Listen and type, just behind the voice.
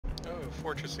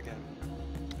fortress again.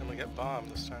 And we get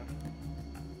bombed this time.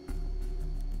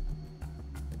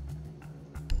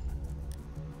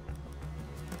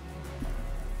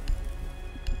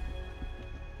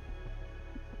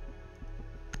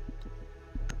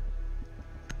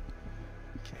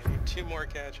 Okay, I need 2 more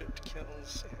gadget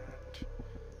kills and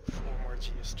 4 more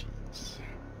GSGs.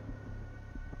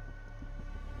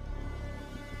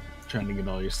 Trying to get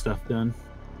all your stuff done.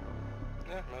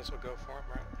 Yeah, might as well go for it,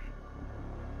 right?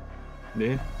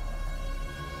 Yeah. You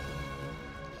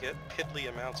get piddly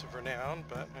amounts of renown,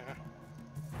 but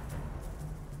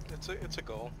it's a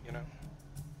goal, you know.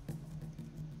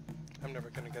 I'm never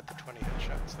gonna get the 20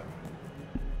 headshots though.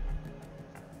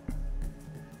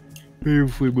 Maybe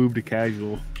if we move to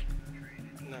casual.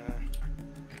 Nah.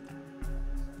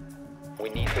 We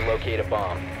need to locate a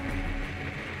bomb.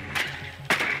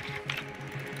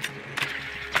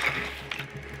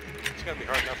 It's gonna be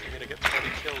hard enough for me to get 20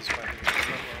 kills by the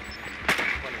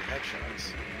 20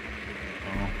 headshots.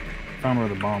 Oh, found where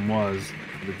the bomb was,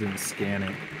 but it didn't scan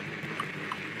it.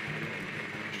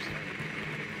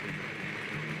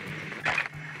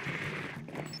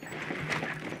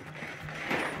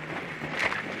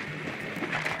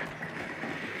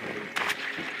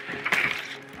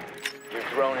 Your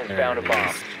drone has There found a it bomb.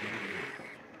 is.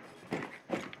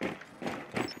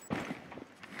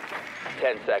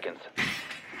 10 seconds.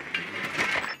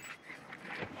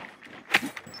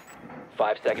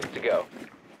 5 seconds to go.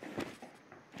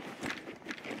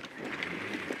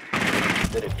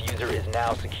 The diffuser is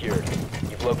now secured.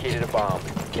 You've located a bomb.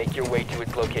 Make your way to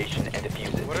its location and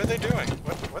defuse it. What are they doing?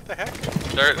 What the heck?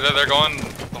 They're going to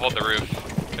hold the roof.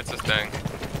 It's this thing.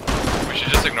 We should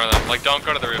just ignore them. Like, don't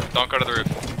go to the roof. Don't go to the roof.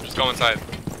 Just go inside.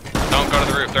 Don't go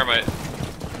to the roof. Thermite.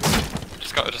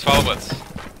 Just follow Blitz.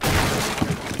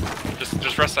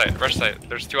 Just rush site. Rush site.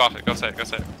 There's 2 off it. Go site. Go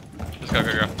site. Just go.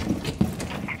 Just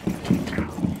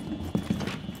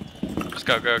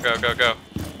go. Go.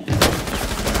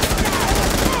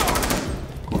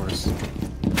 Of course.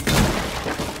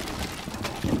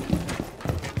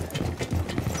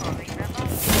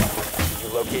 You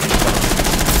located a bomb.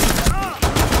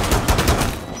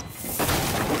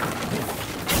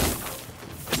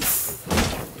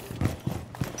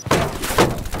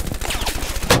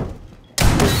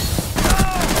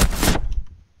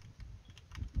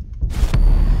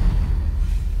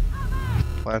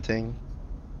 Planting.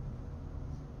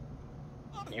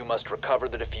 You must recover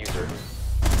the diffuser.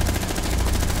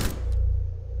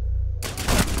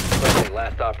 Friendly,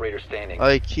 last operator standing.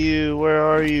 IQ, where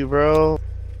are you, bro?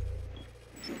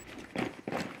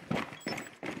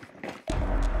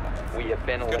 We have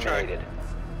been Good try. eliminated.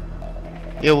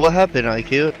 Yo, what happened,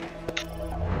 IQ?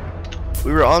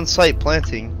 We were on site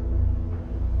planting.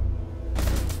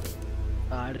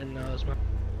 I didn't know as much.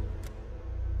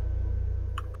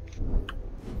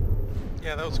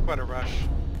 Yeah, that was quite a rush.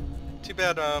 Too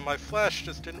bad my flash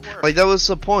just didn't work. Like, that was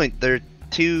the point. They're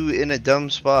 2 in a dumb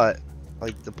spot.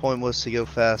 Like, the point was to go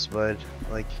fast, bud.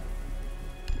 Like,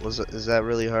 is that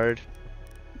really hard?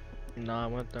 No, I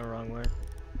went the wrong way.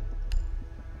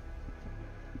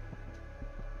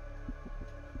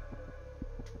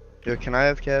 Yo, can I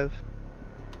have Kev?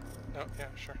 Oh, yeah,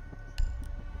 sure.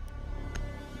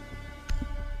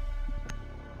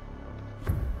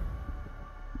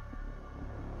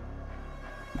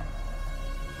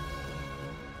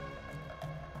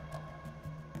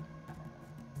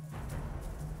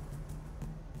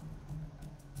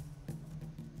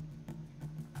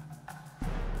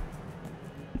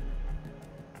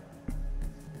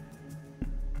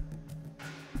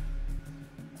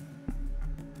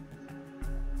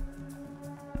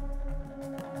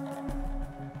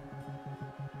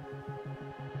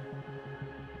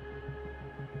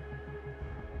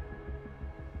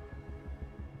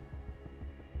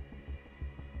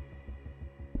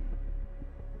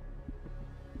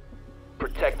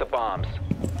 Protect the bombs.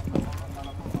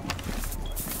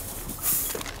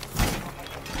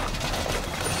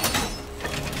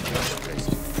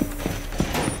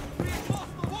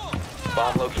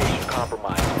 Bomb location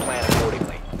compromised. Plan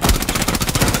accordingly.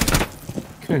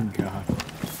 Good God.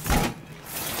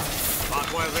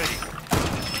 Hardwire ready.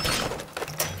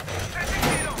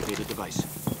 Activated device.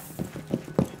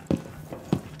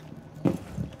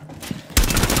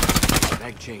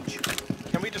 Mag change.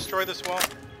 Can we destroy this wall?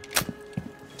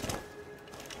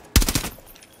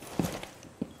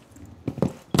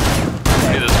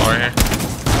 See this far here.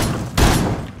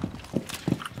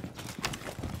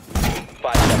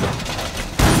 5 seconds.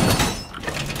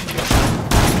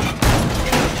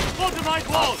 Fortified Op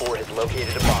walls. 4 has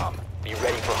located a bomb. Be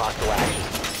ready for hostile action.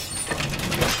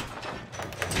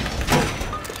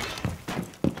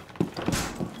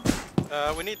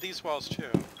 We need these walls too.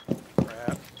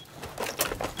 Rat.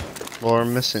 Well, we're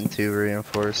missing 2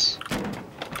 reinforce.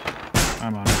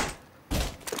 I'm on it.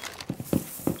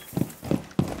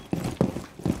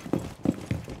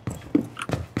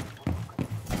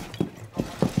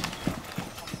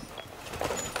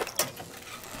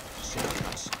 Set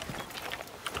device.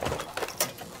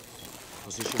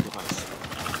 Position device.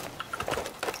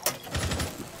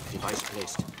 Device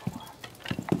placed.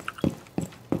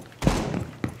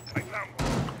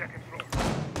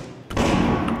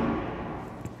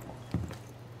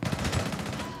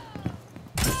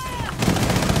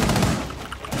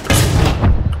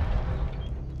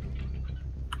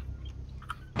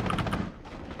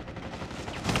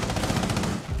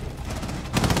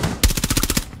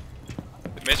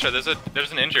 Maestro,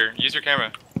 there's an injure. Use your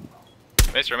camera.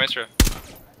 Maestro.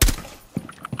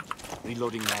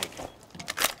 Reloading mag.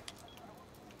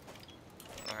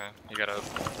 Okay, you gotta.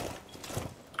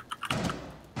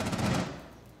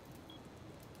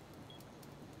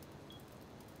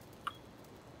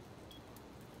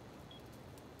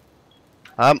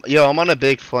 Yo, I'm on a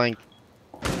big flank.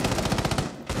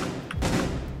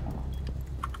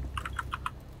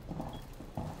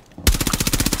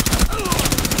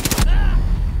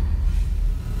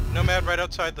 Nomad right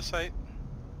outside the site.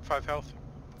 5 health.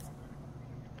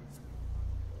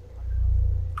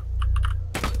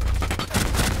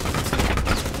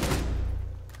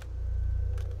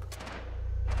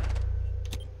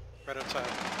 Right outside.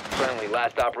 Friendly,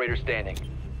 last operator standing.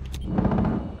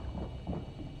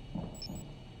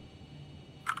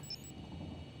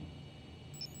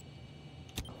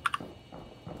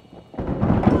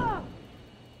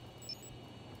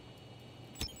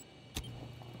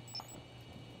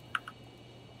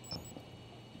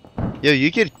 Yo,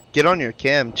 you could get on your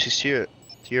cam just to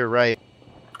your right.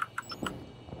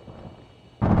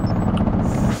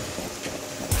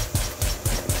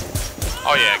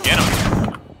 Oh yeah, get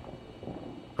him.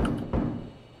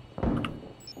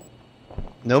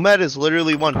 Nomad is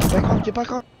literally one. Get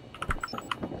back on.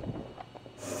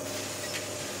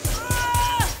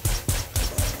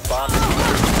 Bomb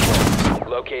diffuser.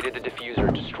 Located the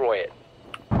diffuser. Destroy it.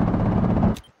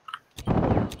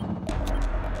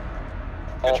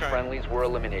 All try. friendlies were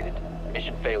eliminated.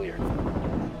 Mission failure.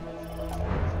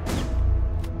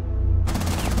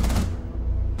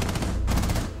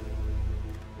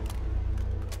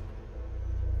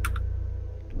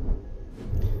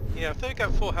 Yeah, if they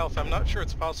got full health, I'm not sure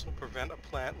it's possible to prevent a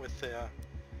plant with the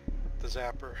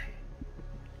zapper.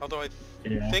 Although I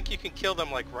think you can kill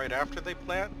them like right after they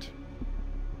plant,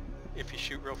 if you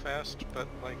shoot real fast, but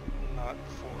like not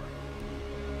before.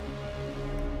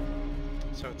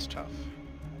 So it's tough.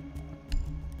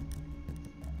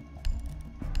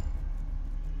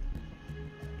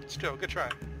 Still, good try.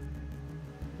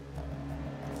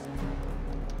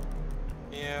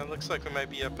 Yeah, looks like we might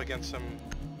be up against some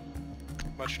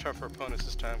much tougher opponents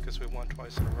this time because we won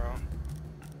twice in a row.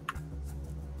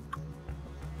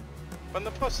 But on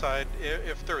the plus side,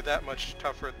 if they're that much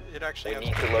tougher, it actually We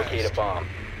has need to locate a bomb.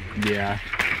 Yeah.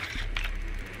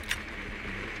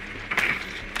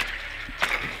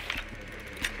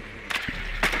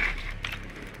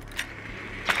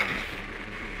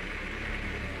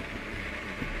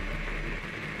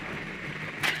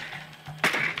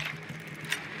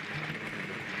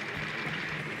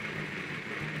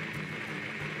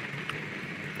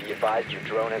 Be advised your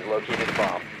drone has located a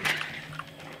bomb.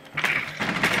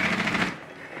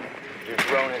 Your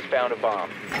drone has found a bomb.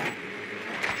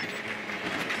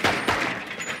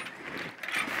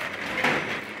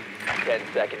 Ten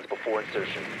seconds before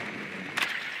insertion.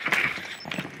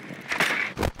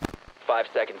 5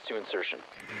 seconds to insertion.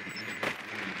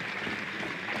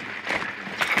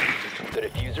 The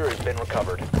diffuser has been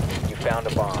recovered. You found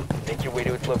a bomb. Make your way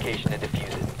to its location and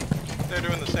defuse it. They're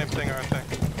doing the same thing, aren't they?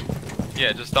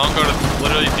 Yeah, just don't go to.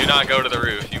 Literally, do not go to the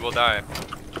roof. You will die.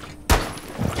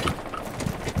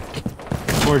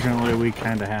 Fortunately, we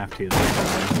kind of have to.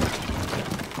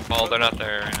 Well, they're not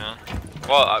there right now.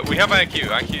 Well, we have IQ.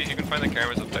 IQ, you can find the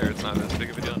cameras up there. It's not as big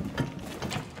of a deal.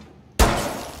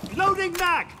 Loading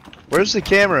mag. Where's the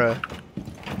camera?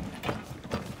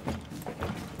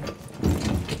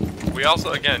 We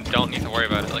also, again, don't need to worry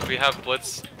about it. Like, we have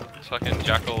Blitz, fucking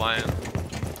Jackal Lion.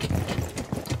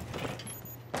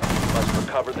 Must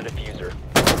recover the diffuser.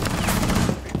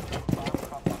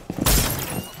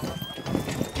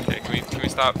 Okay, can we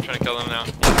stop trying to kill them now?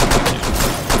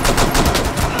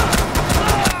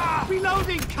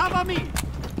 Reloading. Cover me.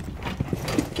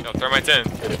 Yo, thermite's in.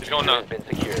 He's going Has nuts. been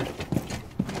secured.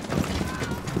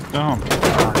 Oh.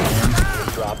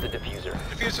 Drop the diffuser.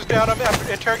 Diffuser's down. I'm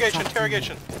after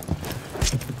interrogation.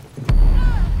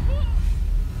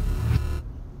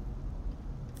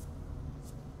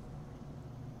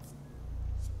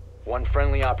 One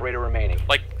friendly operator remaining.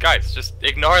 Like, guys, just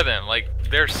ignore them. Like,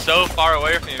 they're so far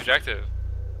away from the objective.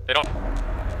 They don't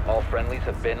All friendlies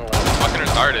have been eliminated. fucking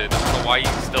retarded. I don't know why you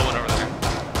still went over there.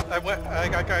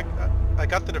 I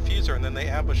got the diffuser and then they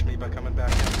ambushed me by coming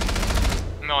back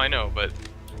in. No, I know, but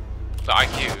the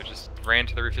IQ just ran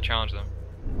to the roof to challenge them.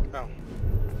 Oh.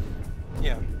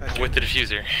 Yeah. With the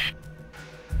diffuser.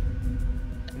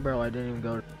 Bro, I didn't even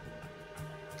go.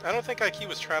 I don't think IQ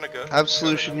was trying to go.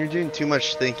 Absolution, you're doing too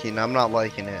much thinking. I'm not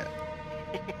liking it.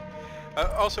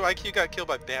 Also, IQ got killed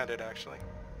by Bandit, actually.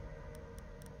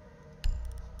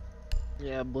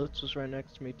 Yeah, Blitz was right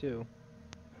next to me too.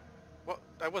 Well,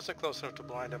 I wasn't close enough to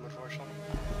blind him, unfortunately.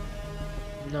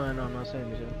 No, I'm not saying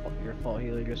it was your fault.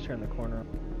 He literally just turned the corner.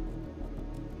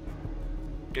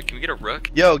 Dude, can we get a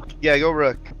rook? Yo, yeah, go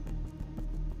Rook.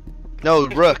 No,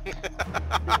 Rook.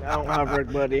 I don't have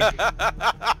Rick, buddy.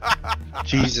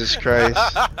 Jesus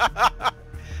Christ.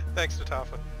 Thanks to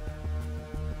Tafa.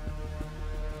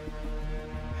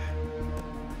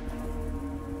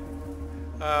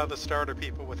 The starter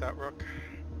people without Rook.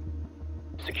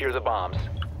 Secure the bombs.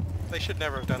 They should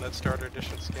never have done that starter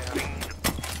edition scan.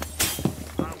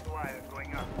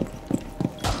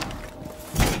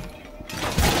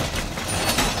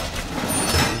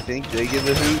 You think they give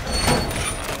a hoot?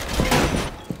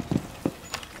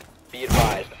 Be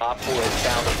advised, Op 4 has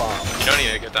found a bomb. You don't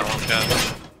need to get that one down.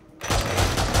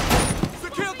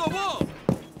 Secure the wall!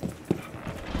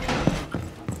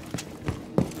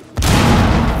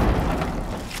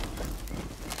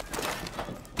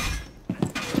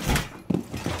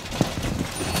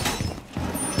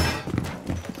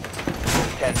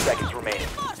 Seconds remaining.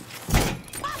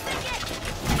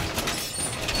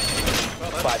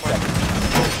 Well, 5 seconds.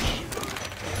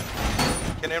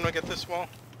 Can anyone get this wall?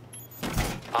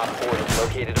 Op 4 has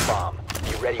located a bomb.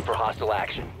 Be ready for hostile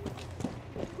action.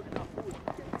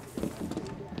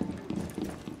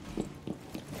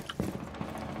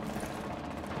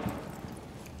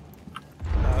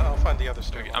 I'll find the other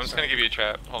stairwell. I'm just gonna give you a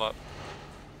trap. Hold up.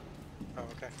 Oh,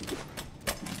 okay.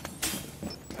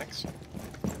 Thanks.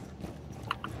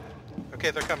 Okay,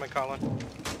 they're coming, Colin.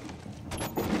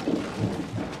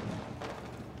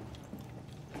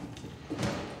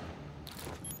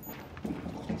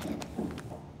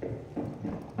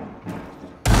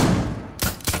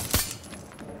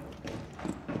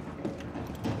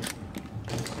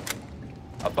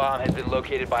 A bomb has been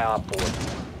located by Op 4.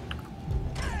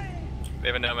 They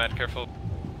have a nomad, careful.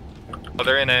 Oh,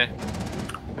 they're in A.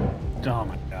 Oh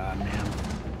my god, man.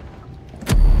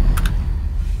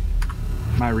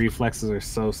 My reflexes are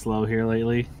so slow here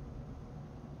lately.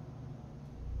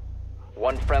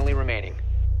 One friendly remaining.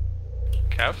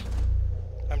 Kev?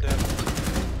 I'm dead.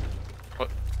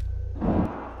 What?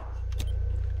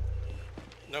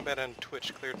 Nomad and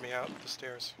Twitch cleared me out the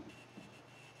stairs.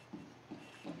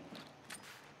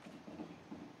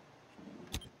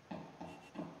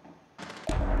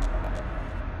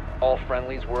 All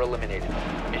friendlies were eliminated.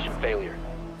 Mission failure.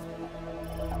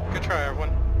 Good try,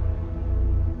 everyone.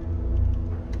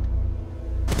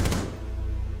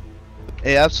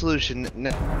 Hey, Absolution.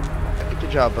 Good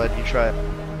job, bud. You try it.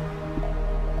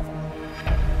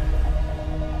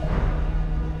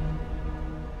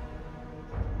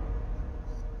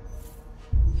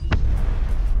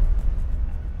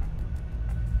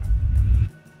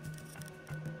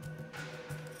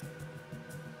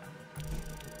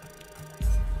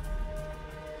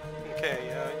 Okay,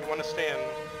 you want to stay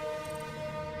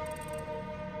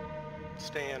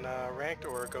in ranked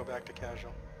or go back to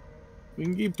casual? We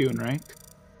can keep doing ranked.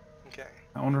 Okay.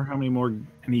 I wonder how many more.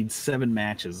 I need 7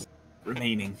 matches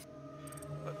remaining.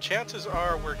 Chances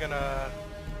are we're gonna.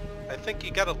 I think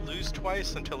you gotta lose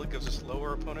twice until it gives us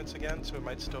lower opponents again, so it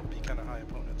might still be kind of high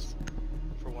opponents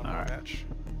for one more match.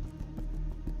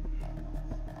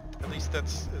 At least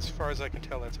that's, as far as I can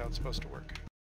tell, that's how it's supposed to work.